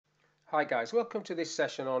Hi guys, welcome to this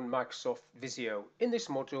session on Microsoft Visio. In this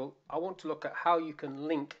module, I want to look at how you can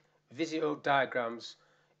link Visio diagrams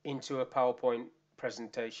into a PowerPoint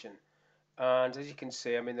presentation. And as you can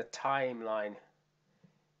see, I'm in the timeline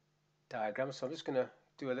diagram, so I'm just going to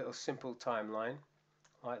do a little simple timeline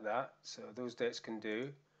like that, so those dates can do.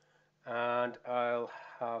 And I'll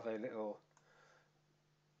have a little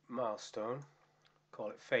milestone, call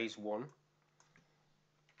it phase 1.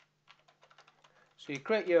 So you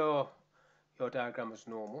create your diagram as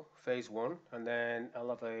normal, phase 1, and then I'll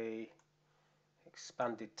have a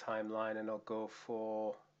expanded timeline, and I'll go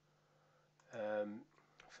for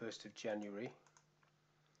 1st of January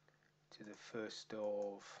to the 1st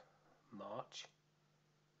of March.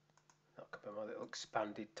 That could be my little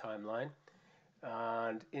expanded timeline,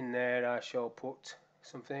 and in there I shall put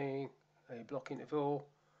something, a block interval,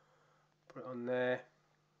 put it on there,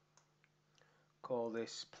 call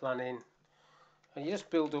this planning, and you just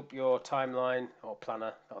build up your timeline, or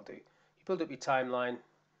planner, that'll do. You build up your timeline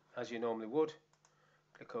as you normally would,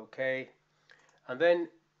 click OK, and then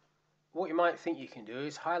what you might think you can do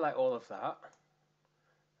is highlight all of that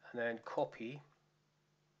and then copy,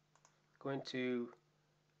 go into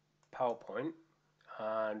PowerPoint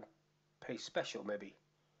and paste special maybe.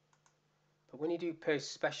 But when you do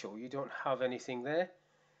paste special, you don't have anything there.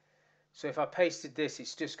 So if I pasted this,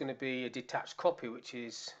 it's just going to be a detached copy, which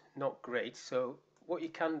is not great. So what you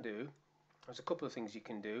can do, there's a couple of things you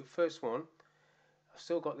can do. First one, I've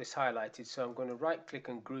still got this highlighted, so I'm going to right click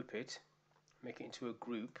and group it, make it into a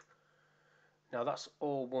group. Now that's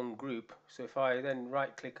all one group, so if I then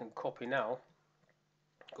right click and copy now,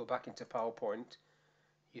 go back into PowerPoint,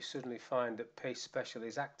 you suddenly find that paste special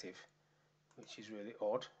is active, which is really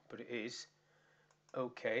odd, but it is.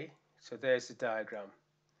 OK, so there's the diagram.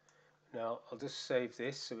 Now I'll just save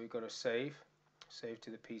this, so we've got to save to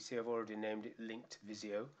the PC. I've already named it linked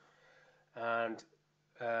Visio, and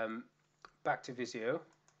back to Visio.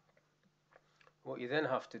 What you then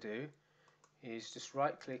have to do is just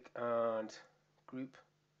right click and group,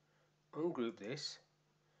 ungroup this,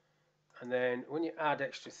 and then when you add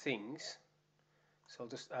extra things, so I'll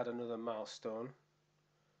just add another milestone,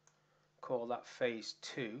 call that phase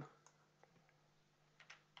 2.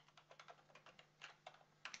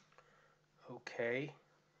 OK,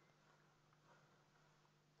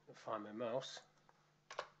 I'll find my mouse.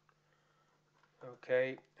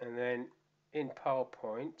 OK, and then in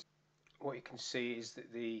PowerPoint, what you can see is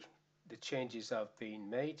that the changes have been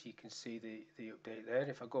made. You can see the update there.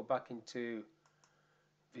 If I go back into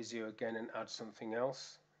Visio again and add something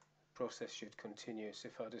else, the process should continue. So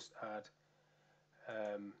if I just add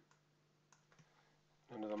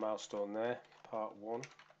another milestone there, part 1,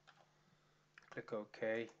 click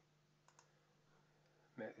OK,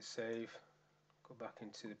 make the save, go back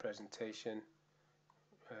into the presentation,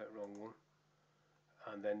 wrong one,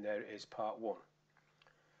 and then there is part 1.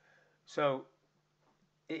 So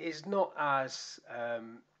it is not as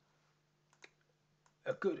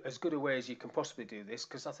good a way as you can possibly do this,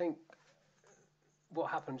 because I think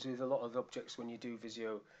what happens with a lot of objects when you do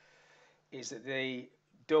Visio is that they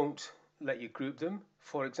don't let you group them.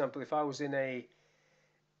 For example, if I was in a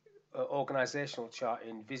organizational chart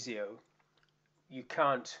in Visio, you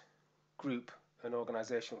can't group an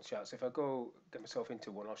organizational chart. So if I go get myself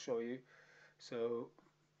into one, I'll show you. So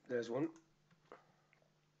there's one.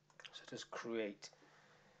 So just create.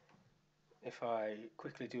 If I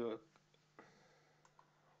quickly do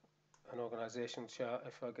an organizational chart,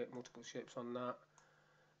 if I get multiple shapes on that,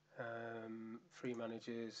 free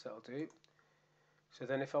managers, that'll do. So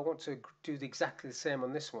then if I want to do exactly the same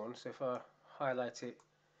on this one, so if I highlight it,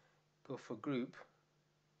 go for group,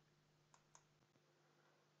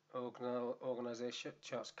 organization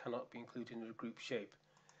charts cannot be included in a group shape.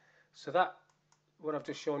 So that, what I've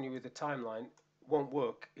just shown you with the timeline, won't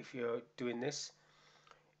work if you're doing this.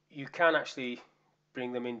 You can actually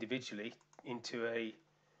bring them individually into a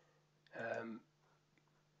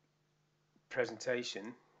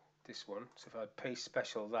presentation, this one. So if I paste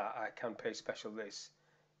special that, I can paste special this,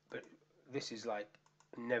 but this is like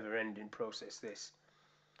never ending process, this.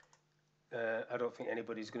 I don't think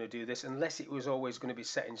anybody's going to do this unless it was always going to be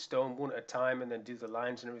set in stone, one at a time, and then do the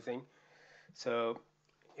lines and everything. So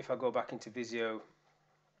if I go back into Visio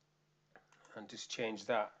and just change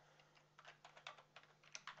that,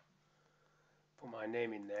 put my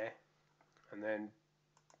name in there, and then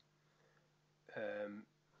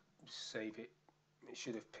save it, it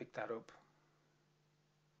should have picked that up.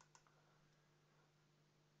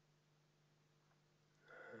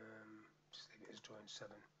 Just leave it as drawing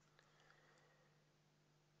 7.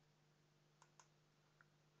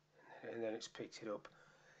 And then it's picked it up.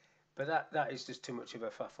 But that is just too much of a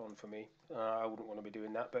faff on for me. I wouldn't want to be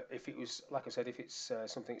doing that. But if it was, like I said, if it's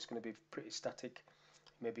something that's going to be pretty static,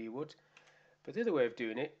 maybe you would. But the other way of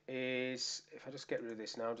doing it is, if I just get rid of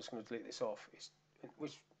this now, I'm just going to delete this off,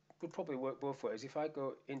 which would probably work both ways. If I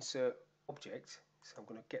go insert object, so I'm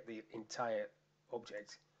going to get the entire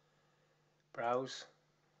object, browse,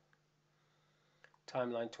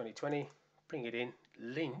 timeline 2020, bring it in,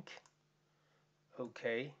 link,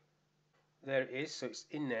 OK. There it is, so it's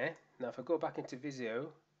in there. Now if I go back into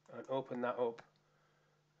Visio and open that up,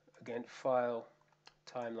 again, file,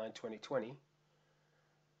 timeline 2020,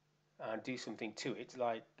 and do something to it,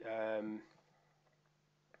 like,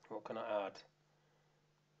 what can I add?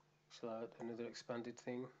 Shall I add another expanded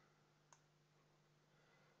thing?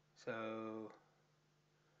 So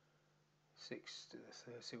 6 to the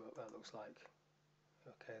third, see what that looks like.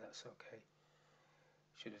 Okay, that's okay.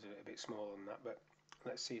 Should have done it a bit smaller than that, but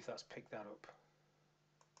let's see if that's picked that up.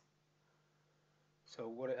 So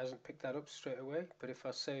what, it hasn't picked that up straight away, but if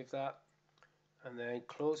I save that and then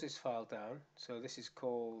close this file down, so this is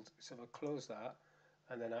called, so if I close that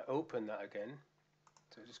and then I open that again,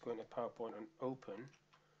 so just go into PowerPoint and open,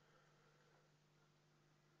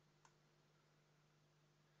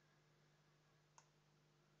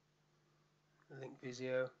 link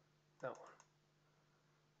Visio, that one.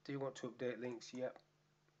 Do you want to update links? Yep,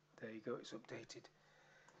 there you go, it's updated.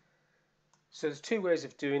 So there's two ways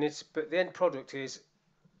of doing it, but the end product is,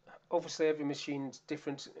 obviously every machine's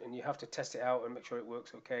different and you have to test it out and make sure it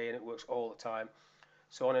works okay, and it works all the time.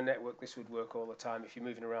 So on a network this would work all the time. If you're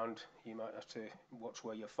moving around you might have to watch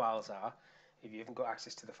where your files are. If you haven't got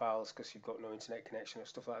access to the files because you've got no internet connection or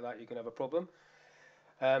stuff like that, you can have a problem.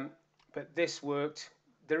 But this worked.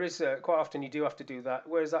 There is quite often you do have to do that,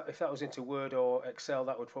 whereas that, if that was into Word or Excel,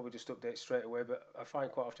 that would probably just update straight away, but I find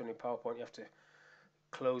quite often in PowerPoint you have to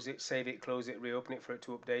close it, save it, close it, reopen it for it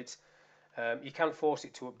to update. You can force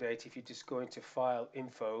it to update if you just go into File,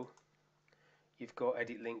 Info, you've got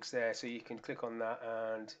Edit Links there, so you can click on that,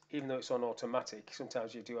 and even though it's on automatic,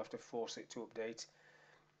 sometimes you do have to force it to update,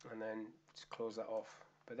 and then just close that off.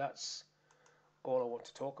 But that's all I want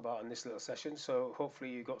to talk about in this little session, so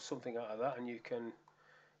hopefully you got something out of that and you can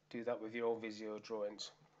do that with your own Visio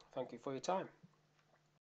drawings. Thank you for your time.